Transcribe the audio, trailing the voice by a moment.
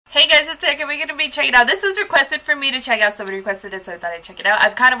Hey guys, it's Erika. We're going to be checking out. This was requested for me to check out. Somebody requested it, so I thought I'd check it out.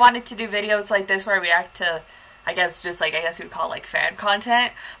 I've kind of wanted to do videos like this where I react to, I guess you would call it like fan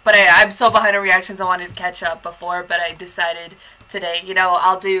content. But I'm so behind on reactions, I wanted to catch up before, but I decided today, you know,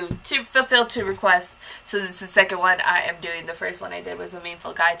 I'll fulfill 2 requests. So this is the second one I am doing. The first one I did was a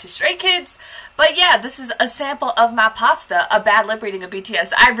meaningful guide to Stray Kids. But yeah, this is a sample of my pasta, a bad lip reading of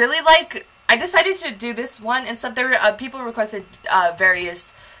BTS. I decided to do this one and stuff. There were people requested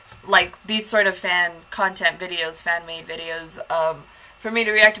various, like, these sort of fan content videos, fan-made videos, for me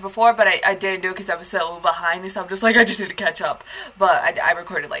to react to before, but I didn't do it because I was so behind, so I'm just like, I just need to catch up. But I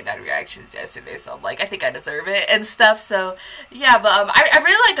recorded like 9 reactions yesterday, so I'm like, I think I deserve it and stuff, so yeah. But I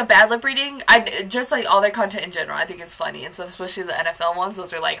really like a bad lip reading. I just like all their content in general. I think it's funny and stuff, especially the NFL ones.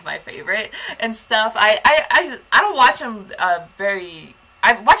 Those are like my favorite and stuff. I don't watch them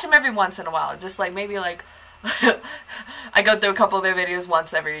I watch them every once in a while, just like maybe like I go through a couple of their videos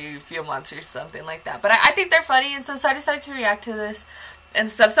once every few months or something like that. But I think they're funny, and so I decided to react to this and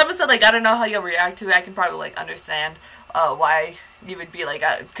stuff. Someone said, like, I don't know how you'll react to it. I can probably, like, understand why you would be like,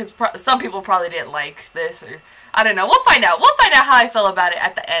 because some people probably didn't like this, or I don't know. We'll find out. We'll find out how I feel about it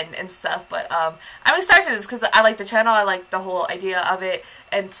at the end and stuff. But I'm excited for this because I like the channel. I like the whole idea of it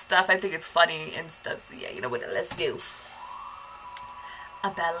and stuff. I think it's funny and stuff. So yeah, you know what? Let's do.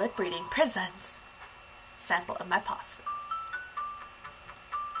 A Bad Lip Reading presents sample of my pasta.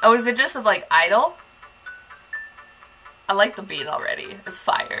 Oh, is it just of like Idol? I like the beat already. It's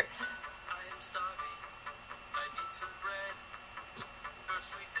fire.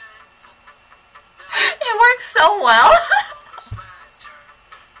 It works so well.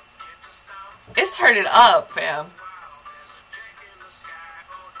 It's turning up, fam.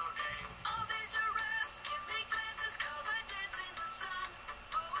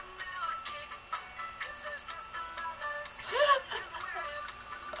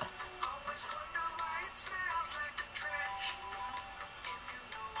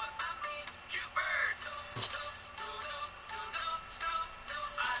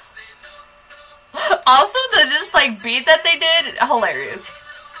 Also, the just like beat that they did, hilarious.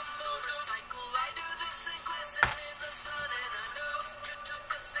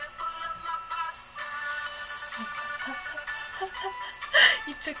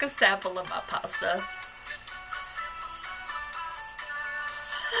 You took a sample of my pasta.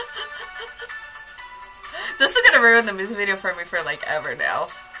 This is gonna ruin the music video for me for like ever now.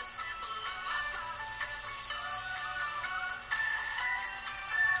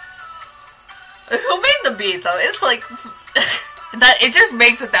 Who made the beat though? It's like that. It just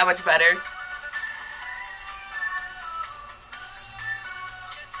makes it that much better.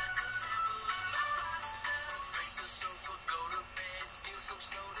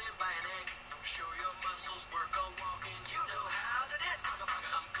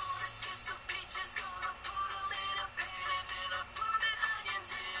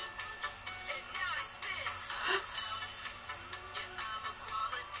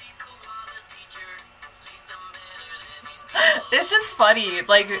 It's just funny,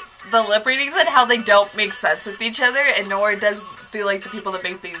 like, the lip readings and how they don't make sense with each other, and nor does like the people that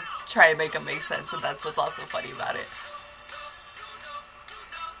make these try and make them make sense, and that's what's also funny about it.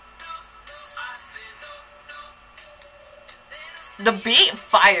 The beat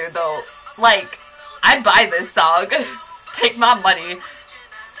fire though, like, I'd buy this song. Take my money.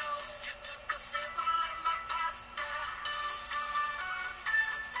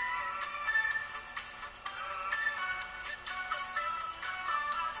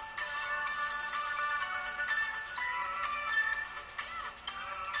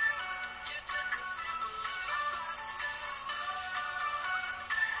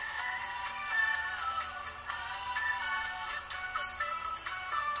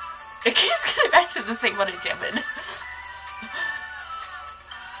 It keeps getting back to the same one in German.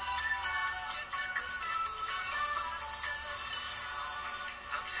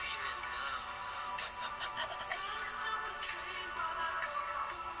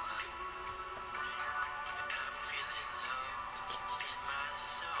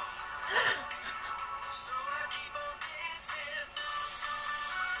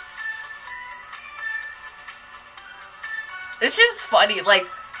 It's just funny, like,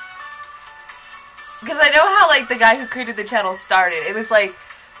 because I know how, like, the guy who created the channel started. It was, like,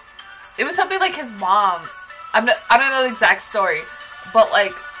 it was something like his mom. I don't know the exact story, but,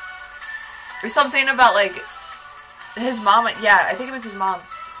 like, there's something about, like, his mom, yeah, I think it was his mom,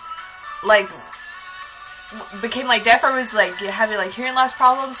 like, became, like, deaf or was, like, having, like, hearing loss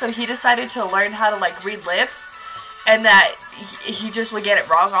problems, so he decided to learn how to, like, read lips, and that he just would get it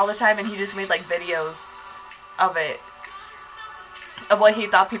wrong all the time, and he just made, like, videos of it. of what he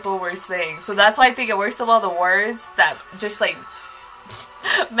thought people were saying. So that's why I think it works so well, the words that just like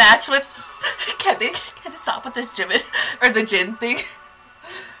match with can they stop with this Jimin or the Jin thing?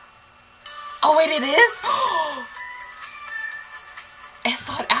 Oh wait, it is? It's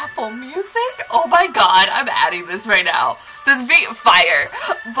on Apple Music? Oh my god, I'm adding this right now. This beat fire.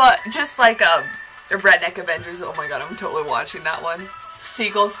 But just like Redneck Avengers, oh my god, I'm totally watching that one.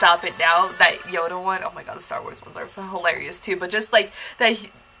 Seagull, Stop It Now, that Yoda one, oh my god, the Star Wars ones are hilarious too, but just like that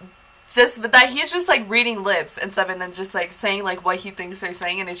he's just like reading lips and stuff and then just like saying like what he thinks they're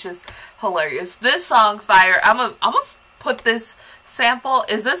saying, and it's just hilarious. This song, fire. I'm gonna put this sample,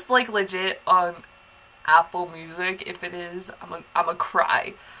 is this like legit on Apple Music? If it is, I'm gonna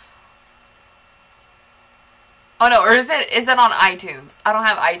cry. Oh no, or is it on iTunes? I don't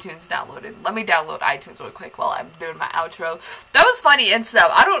have iTunes downloaded. Let me download iTunes real quick while I'm doing my outro. That was funny and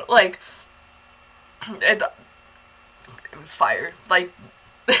stuff. I don't like it was fire. Like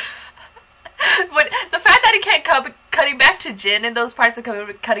but the fact that he kept cutting back to Jin in those parts of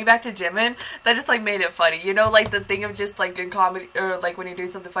cutting back to Jimin, that just like made it funny. You know, like the thing of just like in comedy, or like when you do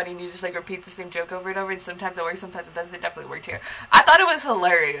something funny and you just like repeat the same joke over and over, and sometimes it works, sometimes it doesn't. It definitely worked here. I thought it was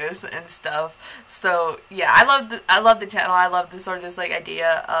hilarious and stuff. So yeah, I love the channel. I love the sort of just like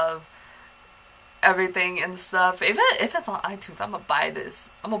idea of everything and stuff. If it's on iTunes, I'm gonna buy this.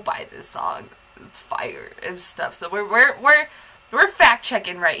 I'm gonna buy this song. It's fire and stuff. So we're fact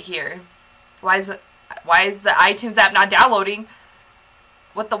checking right here. Why is the iTunes app not downloading?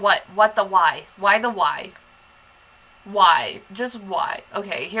 What the what? What the why? Why the why? Why? Just why?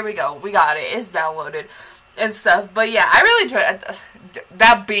 Okay, here we go. We got it. It's downloaded and stuff. But yeah, I really enjoyed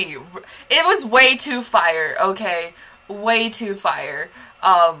that beat. It was way too fire. Okay, way too fire.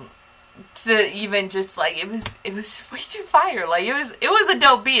 To even just like it was way too fire. Like it was a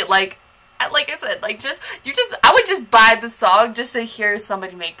dope beat. Like I said, like I would just buy the song just to hear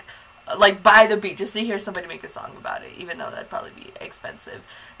somebody make. Like, buy the beat just to hear somebody make a song about it, even though that'd probably be expensive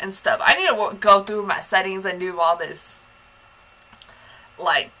and stuff. I need to go through my settings and do all this,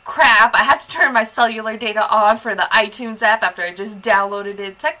 like, crap. I have to turn my cellular data on for the iTunes app after I just downloaded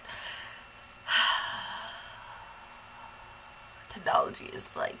it. Technology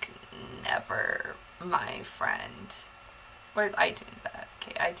is, like, never my friend. Where's iTunes at?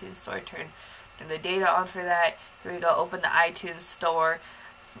 Okay, iTunes Store, turn the data on for that. Here we go, open the iTunes Store.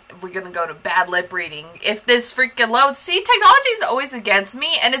 We're gonna go to bad lip reading. If this freaking loads, see, technology is always against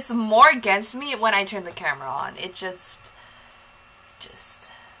me, and it's more against me when I turn the camera on. It just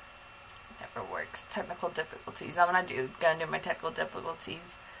never works. Technical difficulties. Gonna do my technical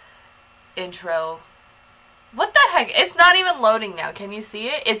difficulties intro. What the heck? It's not even loading now. Can you see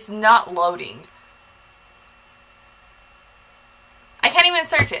it? It's not loading. I can't even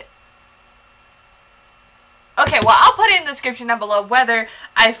search it. Okay, well, I'll put it in the description down below whether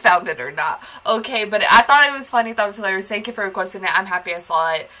I found it or not. Okay, but I thought it was funny. Thought it was hilarious. Thank you for requesting it. I'm happy I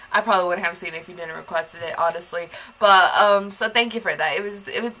saw it. I probably wouldn't have seen it if you didn't request it, honestly. But, so thank you for that.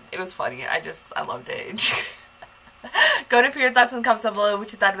 It was funny. I loved it. Go to your thoughts in the comments down below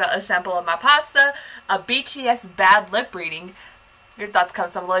what you thought about a sample of my pasta, a BTS bad lip reading. Your thoughts,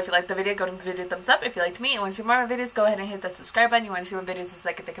 comments down below. If you liked the video, go and give the video a thumbs up. If you liked me and want to see more of my videos, go ahead and hit that subscribe button. You want to see more videos the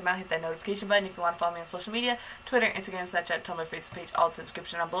second they come out, hit that notification button. If you want to follow me on social media, Twitter, Instagram, Snapchat, Tumblr, Facebook page, all in the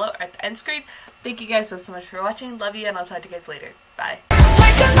description down below or at the end screen. Thank you guys so much for watching. Love you, and I'll talk to you guys later. Bye.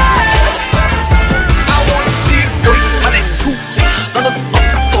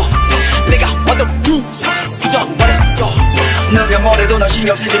 누가 뭐래도 넌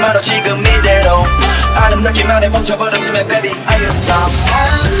신경 쓰지 마라 지금 이대로 아름답기만 해 멈춰버렸으면 baby I am down